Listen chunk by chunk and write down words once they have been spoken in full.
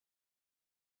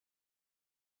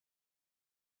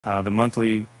The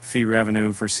monthly fee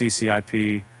revenue for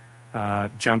CCIP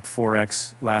jumped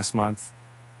 4x last month.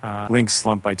 Link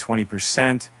slumped by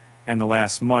 20% in the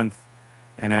last month,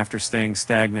 and after staying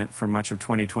stagnant for much of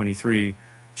 2023,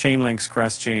 Chainlink's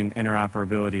cross-chain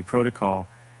interoperability protocol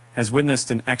has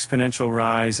witnessed an exponential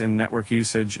rise in network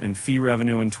usage and fee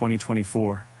revenue in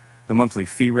 2024. The monthly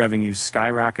fee revenue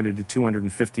skyrocketed to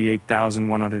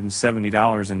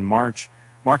 $258,170 in March,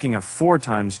 marking a 4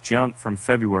 times jump from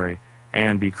February.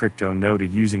 ANB Crypto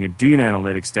noted using a Dune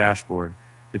Analytics dashboard.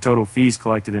 The total fees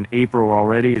collected in April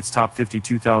already, it's topped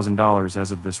 $52,000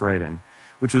 as of this write-in,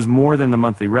 which was more than the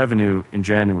monthly revenue in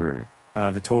January.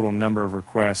 The total number of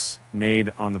requests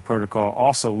made on the protocol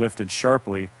also lifted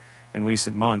sharply in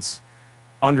recent months,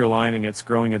 underlining its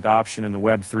growing adoption in the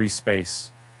Web3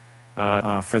 space.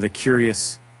 For the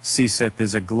curious, CCIP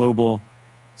is a global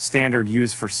standard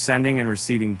used for sending and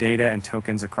receiving data and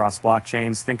tokens across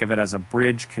blockchains. Think of it as a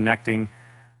bridge connecting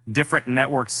different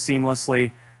networks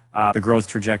seamlessly. The growth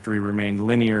trajectory remained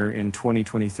linear in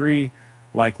 2023,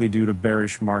 likely due to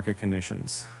bearish market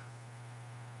conditions.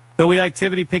 Though with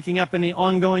activity picking up in the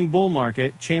ongoing bull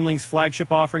market, Chainlink's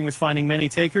flagship offering was finding many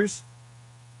takers.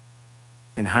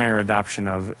 And higher adoption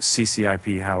of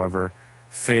CCIP, however,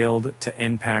 failed to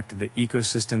impact the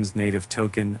ecosystem's native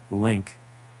token, Link.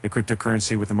 The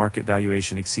cryptocurrency with a market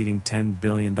valuation exceeding $10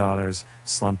 billion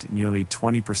slumped nearly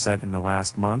 20% in the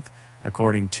last month,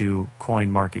 according to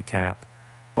CoinMarketCap.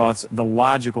 Well, the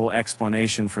logical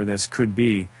explanation for this could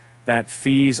be that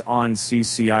fees on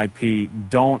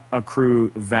CCIP don't accrue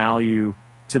value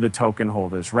to the token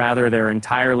holders. Rather, they're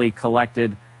entirely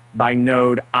collected by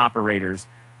node operators.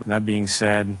 That being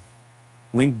said,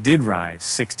 Link did rise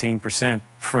 16%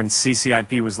 when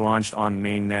CCIP was launched on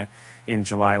mainnet in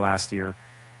July last year.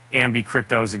 ANB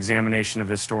Crypto's examination of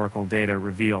historical data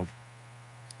revealed.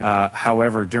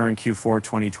 However, during Q4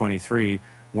 2023,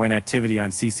 when activity on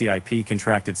CCIP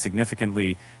contracted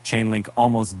significantly, Chainlink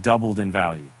almost doubled in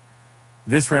value.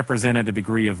 This represented a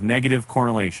degree of negative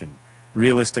correlation.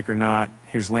 Realistic or not,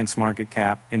 here's Link's market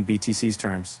cap in BTC's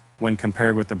terms. When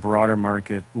compared with the broader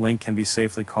market, Link can be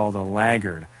safely called a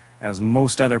laggard, as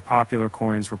most other popular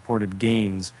coins reported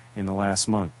gains in the last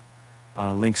month.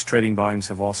 Link's trading volumes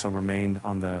have also remained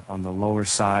on the lower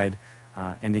side,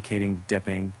 indicating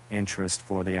dipping interest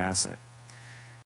for the asset.